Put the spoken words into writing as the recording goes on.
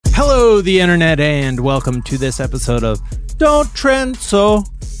Hello, the internet, and welcome to this episode of Don't Trend So,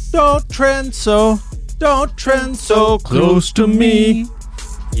 Don't Trend So, Don't Trend So Close to Me.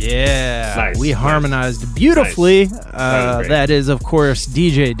 Yeah, nice, we harmonized beautifully. Nice. That is, of course,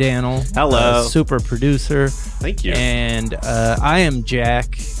 DJ Danl. Hello. Super producer. Thank you. And I am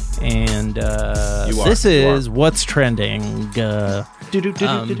Jack, and this is What's Trending.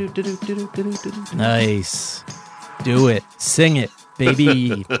 Nice. Do it. Sing it,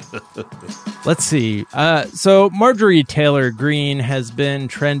 baby. Let's see. So Marjorie Taylor Greene has been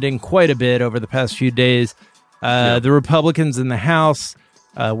trending quite a bit over the past few days. The Republicans in the House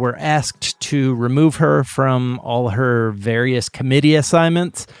were asked to remove her from all her various committee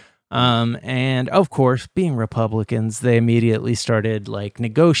assignments. And of course, being Republicans, they immediately started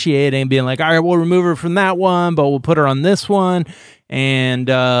negotiating, being like, all right, we'll remove her from that one, but we'll put her on this one. And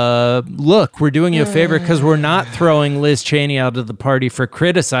look, we're doing you a favor because we're not throwing Liz Cheney out of the party for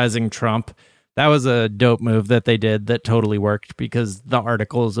criticizing Trump. That was a dope move that they did that totally worked, because the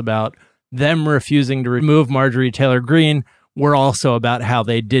articles about them refusing to remove Marjorie Taylor Greene were also about how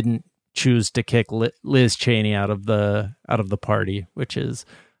they didn't choose to kick Liz Cheney out of the party, which is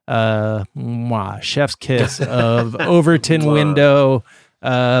chef's kiss of Overton window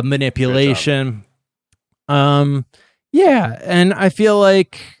manipulation. Yeah, and I feel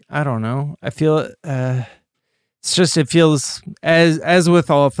like, I don't know, I feel it feels, as with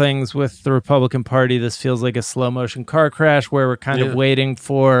all things with the Republican Party, this feels like a slow motion car crash where we're kind of waiting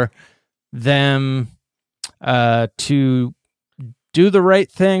for them to do the right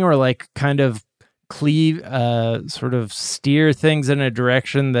thing, or kind of cleave, sort of steer things in a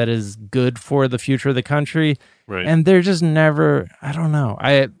direction that is good for the future of the country. Right. And they're just never, I don't know.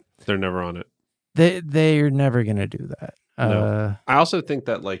 They're never on it. They're never going to do that. No. I also think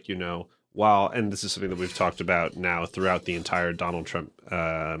that, while, and this is something that we've talked about now throughout the entire Donald Trump,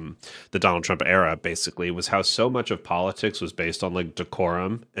 the Donald Trump era, basically, was how so much of politics was based on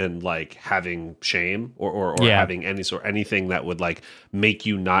decorum and having shame or having anything that would make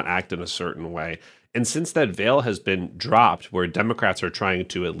you not act in a certain way. And since that veil has been dropped, where Democrats are trying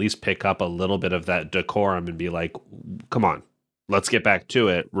to at least pick up a little bit of that decorum and be like, come on, let's get back to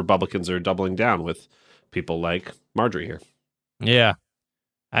it. Republicans are doubling down with people like Marjorie here. Yeah.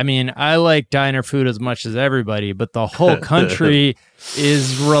 I mean, I like diner food as much as everybody, but the whole country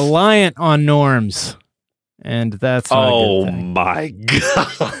is reliant on norms. And that's not a good thing. Oh, my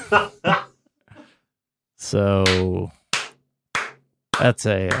God. So that's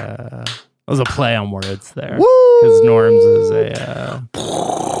that was a play on words there. Because Norms is a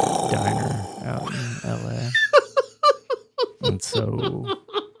diner out in LA. And so,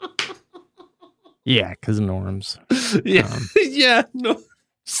 yeah, because Norms. Yeah, no.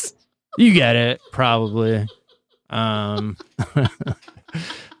 You get it, probably. Oh yeah.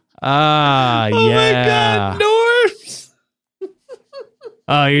 My God, Norms.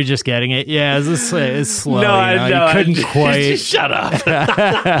 Oh, you're just getting it. Yeah, it's slow. No, I know. You couldn't quite. Shut up.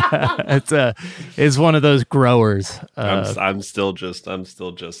 It's one of those growers. I'm still just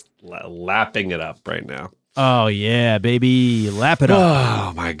lapping it up right now. Oh yeah, baby, lap it up.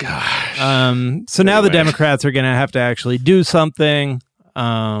 Oh my gosh. So now the Democrats are going to have to actually do something.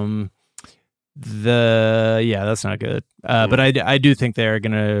 That's not good. But I do think they're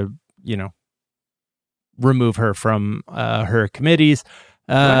going to, remove her from her committees.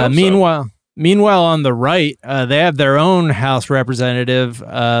 Meanwhile, on the right, they have their own House representative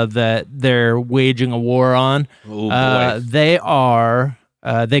that they're waging a war on. Oh boy.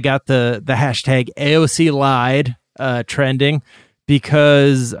 They got the hashtag AOC lied trending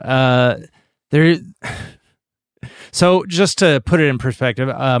because they're. So just to put it in perspective,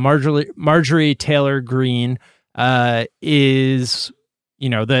 Marjorie Taylor Greene is,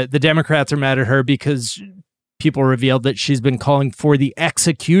 the Democrats are mad at her because people revealed that she's been calling for the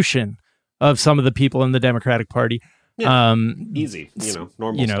execution of some of the people in the Democratic Party. Yeah, easy,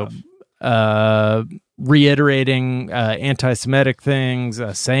 normal stuff. Reiterating anti-Semitic things,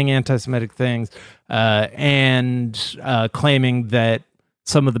 saying anti-Semitic things, and claiming that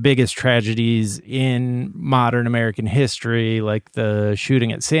some of the biggest tragedies in modern American history, like the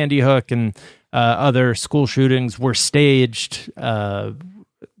shooting at Sandy Hook and other school shootings, were staged.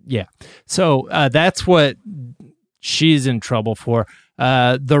 So that's what she's in trouble for.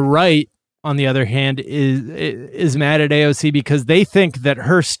 The right, on the other hand, is mad at AOC because they think that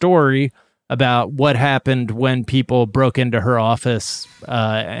her story about what happened when people broke into her office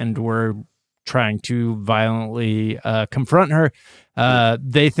and were trying to violently confront her.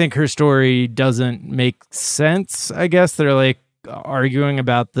 They think her story doesn't make sense, I guess. They're arguing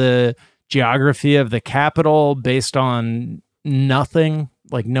about the geography of the Capitol based on nothing.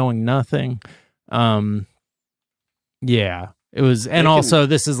 like knowing nothing. Yeah, it was. And also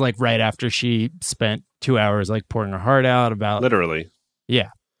this is like right after she spent 2 hours like pouring her heart out about literally. Yeah.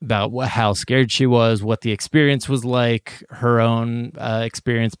 About how scared she was, what the experience was like, her own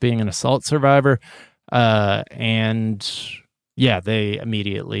experience being an assault survivor. And yeah, they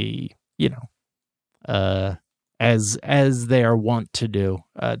immediately, as they are wont to do,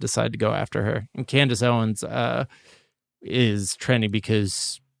 decide to go after her. And Candace Owens is trending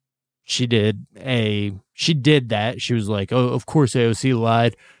because she did that. She was like, oh, of course AOC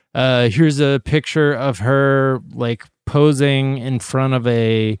lied. Here's a picture of her like posing in front of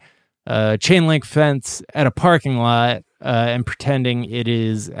a chain link fence at a parking lot and pretending it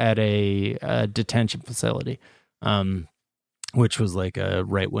is at a detention facility, which was like a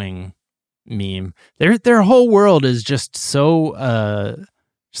right-wing meme. Their whole world is just so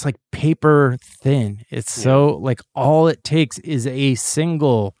just like paper thin. It's so like all it takes is a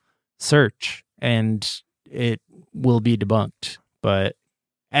single search and it will be debunked. But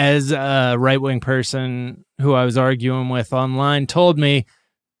as a right-wing person who I was arguing with online told me,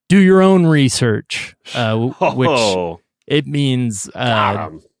 do your own research, which it means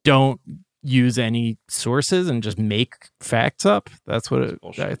don't use any sources and just make facts up. That's what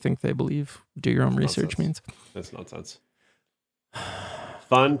I think they believe do your own research means. That's nonsense.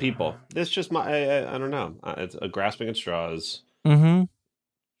 Fun people. This just I don't know. It's a grasping at straws. Mm-hmm.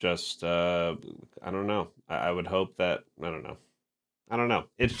 Just I don't know. I would hope that I don't know.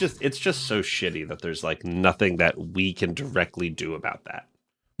 It's just so shitty that there's like nothing that we can directly do about that.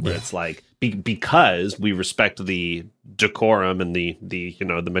 Where it's like because we respect the decorum and the the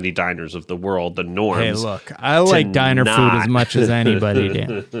many diners of the world, the norms. Hey, look, I like diner food as much as anybody.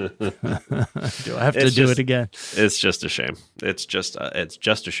 Dan. Do I have to do it again? It's just a shame. It's just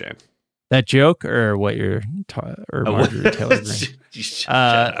a shame. That joke or what you're or Marjorie Taylor Greene? Shut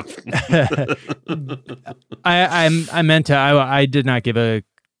up. I meant to. I did not give a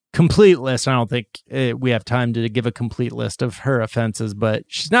complete list. I don't think we have time to give a complete list of her offenses, but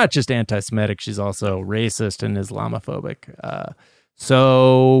she's not just anti-Semitic. She's also racist and Islamophobic.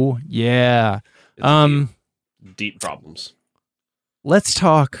 So yeah, deep problems. Let's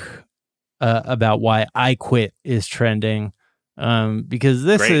talk about why I Quit is trending, because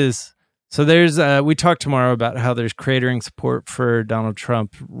this is. So there's we talked tomorrow about how there's cratering support for Donald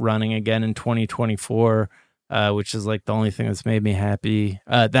Trump running again in 2024, which is like the only thing that's made me happy.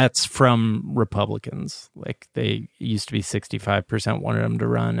 That's from Republicans. Like they used to be 65% wanted him to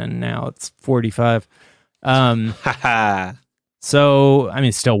run, and now it's 45. So I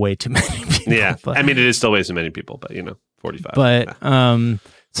mean, still way too many people. Yeah, but, I mean, it is still way too many people, but 45. But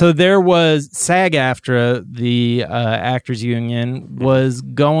so there was SAG-AFTRA, the actors union, was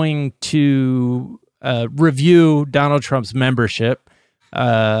going to review Donald Trump's membership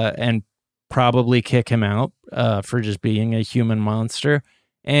and probably kick him out for just being a human monster.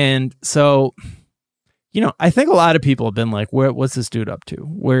 And so, I think a lot of people have been like, what's this dude up to?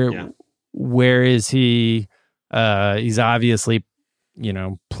 Where is he? He's obviously,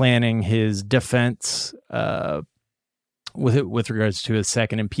 planning his defense with regards to his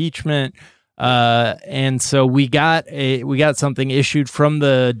second impeachment. And so we got something issued from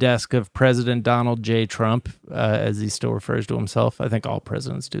the desk of President Donald J. Trump, as he still refers to himself. I think all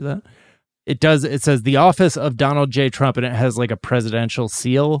presidents do that. It says the office of Donald J. Trump, and it has like a presidential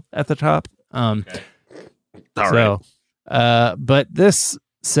seal at the top. Okay. All right. But this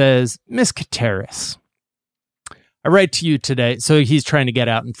says, Miss Kateris, I write to you today. So he's trying to get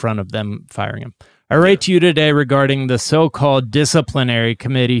out in front of them firing him. I write to you today regarding the so-called disciplinary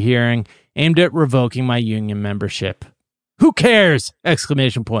committee hearing aimed at revoking my union membership. Who cares? !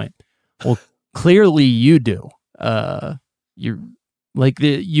 Well, clearly you do. You're like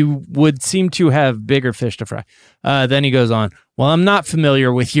you would seem to have bigger fish to fry. Then he goes on. Well, I'm not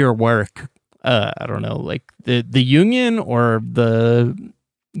familiar with your work. I don't know, like the union or the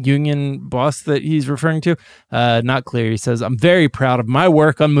union boss that he's referring to. Not clear. He says, I'm very proud of my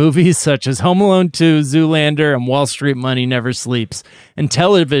work on movies such as Home Alone 2, Zoolander, and Wall Street Money Never Sleeps, and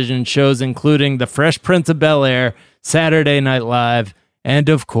television shows including The Fresh Prince of Bel-Air, Saturday Night Live, and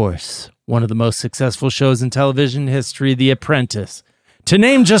of course, one of the most successful shows in television history, The Apprentice. To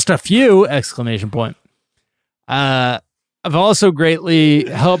name just a few! ! I've also greatly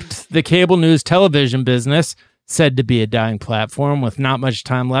helped the cable news television business, said to be a dying platform with not much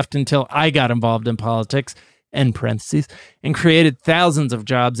time left until I got involved in politics, end parentheses, and created thousands of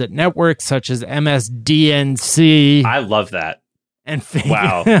jobs at networks such as MSDNC. I love that. and fake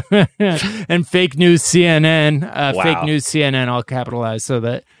Wow. and fake news CNN, Wow. fake news CNN, all capitalized so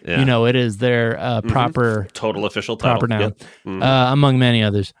that it is their proper total official title. proper noun, Yep. among many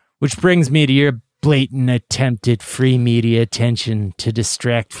others. Which brings me to your blatant attempt at free media attention to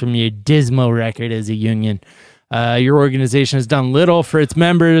distract from your dismal record as a union. Your organization has done little for its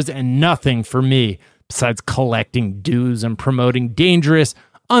members and nothing for me, besides collecting dues and promoting dangerous,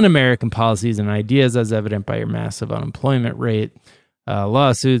 un-American policies and ideas, as evident by your massive unemployment rate,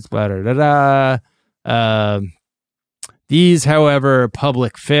 lawsuits, blah, blah, blah, blah. These, however,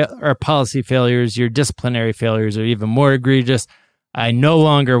 public or policy failures, your disciplinary failures are even more egregious. I no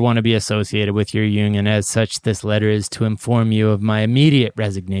longer want to be associated with your union. As such, this letter is to inform you of my immediate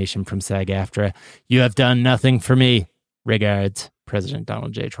resignation from SAG-AFTRA. You have done nothing for me. Regards, President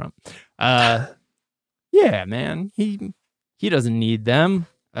Donald J. Trump. Yeah, man, he doesn't need them.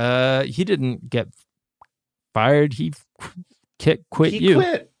 He didn't get fired. He quit. He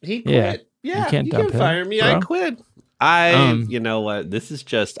quit. Yeah, you can't fire me. bro. I quit. You know what? This is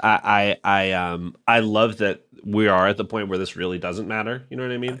just I love that we are at the point where this really doesn't matter. You know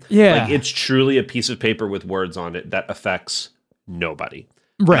what I mean? Yeah. Like, it's truly a piece of paper with words on it that affects nobody.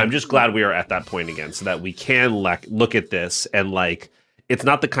 Right. And I'm just glad we are at that point again, so that we can look at this and it's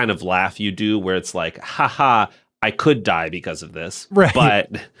not the kind of laugh you do where it's like, haha, I could die because of this. Right. But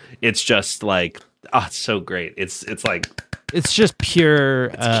it's just like, oh, it's so great. It's like, it's just pure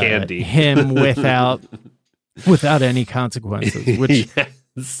candy. Him without any consequences, which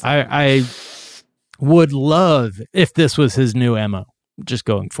yes. I would love if this was his new MO just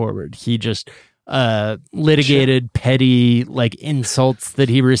going forward. He just litigated petty insults that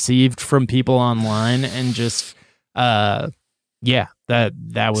he received from people online and just that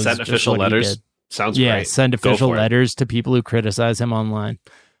was send just official what he letters. did. Sounds great. Send official letters to people who criticize him online.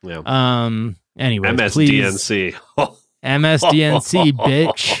 Yeah. Anyway, MSDNC. MSDNC,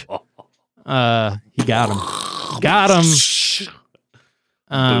 bitch. He got him.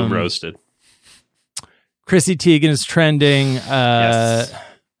 Boom roasted. Chrissy Teigen is trending. Yes.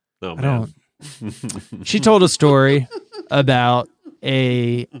 Oh, man. She told a story about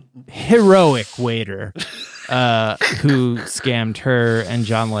a heroic waiter who scammed her and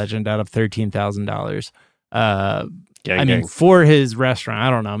John Legend out of $13,000. I mean, for his restaurant. I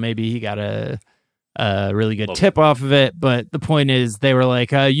don't know. Maybe he got a really good tip off of it. But the point is, they were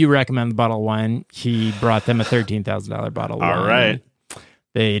like, you recommend the bottle of wine. He brought them a $13,000 bottle of wine. All right.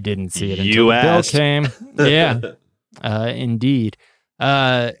 They didn't see it until the bill came. Yeah, indeed.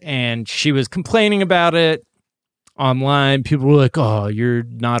 And she was complaining about it online. People were like, "Oh, you're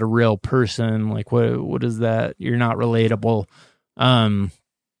not a real person. Like, what is that? You're not relatable." No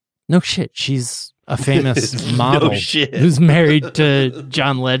shit. She's a famous model who's married to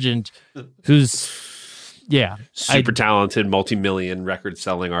John Legend, who's super talented, multi-million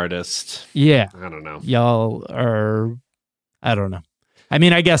record-selling artist. Yeah, I don't know. Y'all are. I don't know. I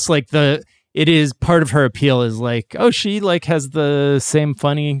mean, I guess it is part of her appeal is she has the same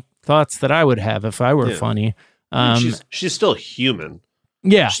funny thoughts that I would have if I were funny. She's still human.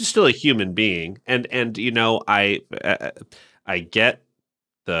 Yeah, she's still a human being, and I get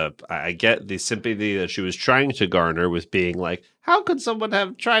the sympathy that she was trying to garner with being like, how could someone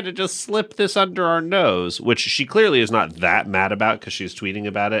have tried to just slip this under our nose? Which she clearly is not that mad about because she's tweeting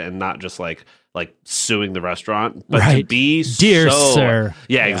about it and not just like suing the restaurant, but to be dear sir,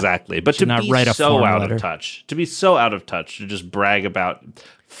 yeah, exactly. But to be so out of touch, to just brag about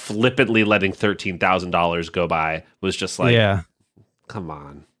flippantly letting $13,000 go by was just like, come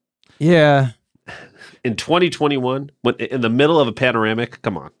on, yeah. In 2021, when in the middle of a panoramic,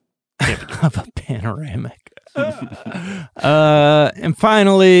 come on, of a panoramic. And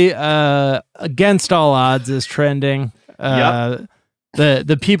finally, against all odds is trending.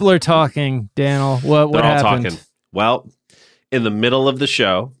 The people are talking, Danl. What happened? Talking. Well, in the middle of the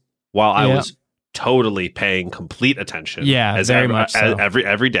show, while I was totally paying complete attention, as very much so.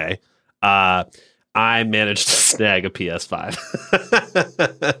 every day, I managed to snag a PS5.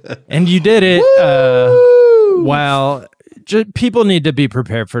 And you did it. Wow. People need to be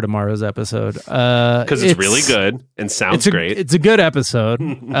prepared for tomorrow's episode. Because it's really good and sounds great. It's a good episode.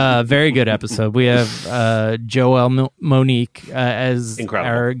 Very good episode. We have Joelle Monique as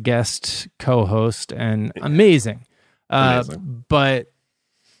our guest co-host, and amazing. But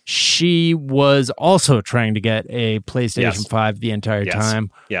she was also trying to get a PlayStation 5 the entire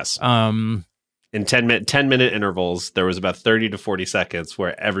time. Yes. In 10-minute intervals, there was about 30 to 40 seconds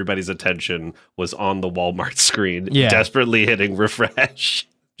where everybody's attention was on the Walmart screen, desperately hitting refresh.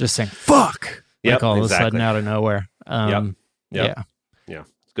 Just saying, fuck! All of a sudden out of nowhere. Yeah.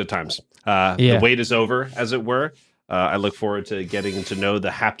 It's good times. The wait is over, as it were. I look forward to getting to know the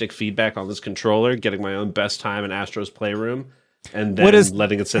haptic feedback on this controller, getting my own best time in Astro's Playroom, and then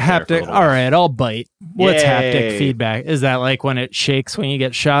letting it sit there for a little all while. right, I'll bite. What's haptic feedback? Is that like when it shakes when you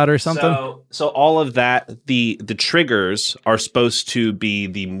get shot or something? So all of that, the triggers are supposed to be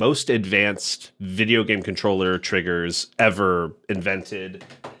the most advanced video game controller triggers ever invented.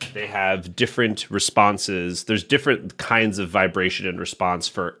 They have different responses. There's different kinds of vibration and response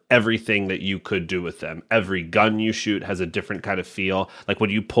for everything that you could do with them. Every gun you shoot has a different kind of feel. Like when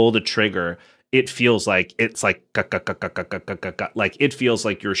you pull the trigger, it feels like it's like like it feels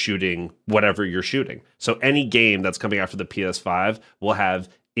like you're shooting whatever you're shooting. So any game that's coming after the PS5 will have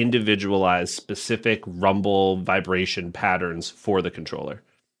individualized specific rumble vibration patterns for the controller.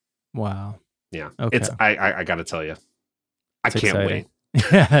 Wow. Yeah. Okay. It's I got to tell you. I can't wait.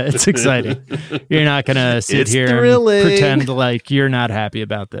 Yeah, it's exciing. You're not gonna sit here and pretend like you're not happy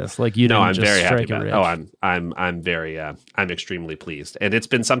about this. Like you didn't. I'm just very happy strike about it. I'm very I'm extremely pleased, and it's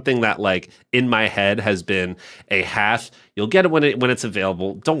been something that like in my head has been a half. You'll get it when it's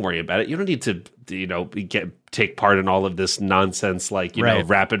available. Don't worry about it. You don't need to take part in all of this nonsense like you know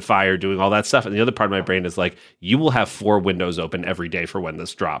rapid fire doing all that stuff. And the other part of my brain is like you will have 4 windows open every day for when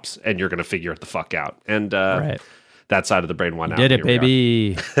this drops, and you're gonna figure it the fuck out. And that side of the brain won out. Did it,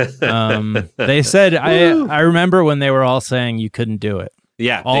 baby. They said, I remember when they were all saying you couldn't do it.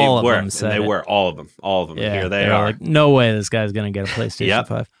 Yeah, all of them said they were. All of them. Yeah, here they are. Like, no way this guy's going to get a PlayStation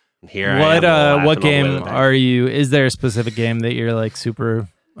 5. Here I am. What game are you? Is there a specific game that you're like super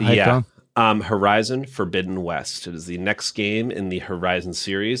hyped on? Horizon Forbidden West. It is the next game in the Horizon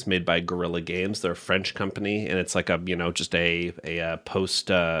series made by Guerrilla Games. They're a French company, and it's like just a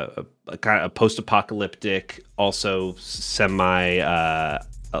post-apocalyptic, also semi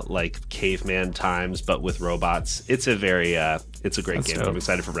like caveman times, but with robots. It's a very it's a great game. Dope. I'm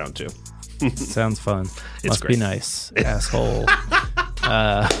excited for round 2. Sounds fun. Must great. Be nice, asshole.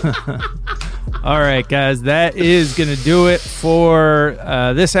 All right, guys, that is going to do it for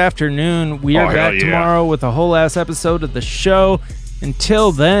this afternoon. We are back tomorrow with a whole ass episode of the show.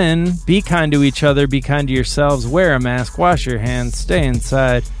 Until then, be kind to each other, be kind to yourselves, wear a mask, wash your hands, stay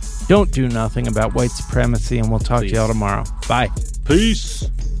inside, don't do nothing about white supremacy, and we'll talk to y'all tomorrow. Bye. Peace.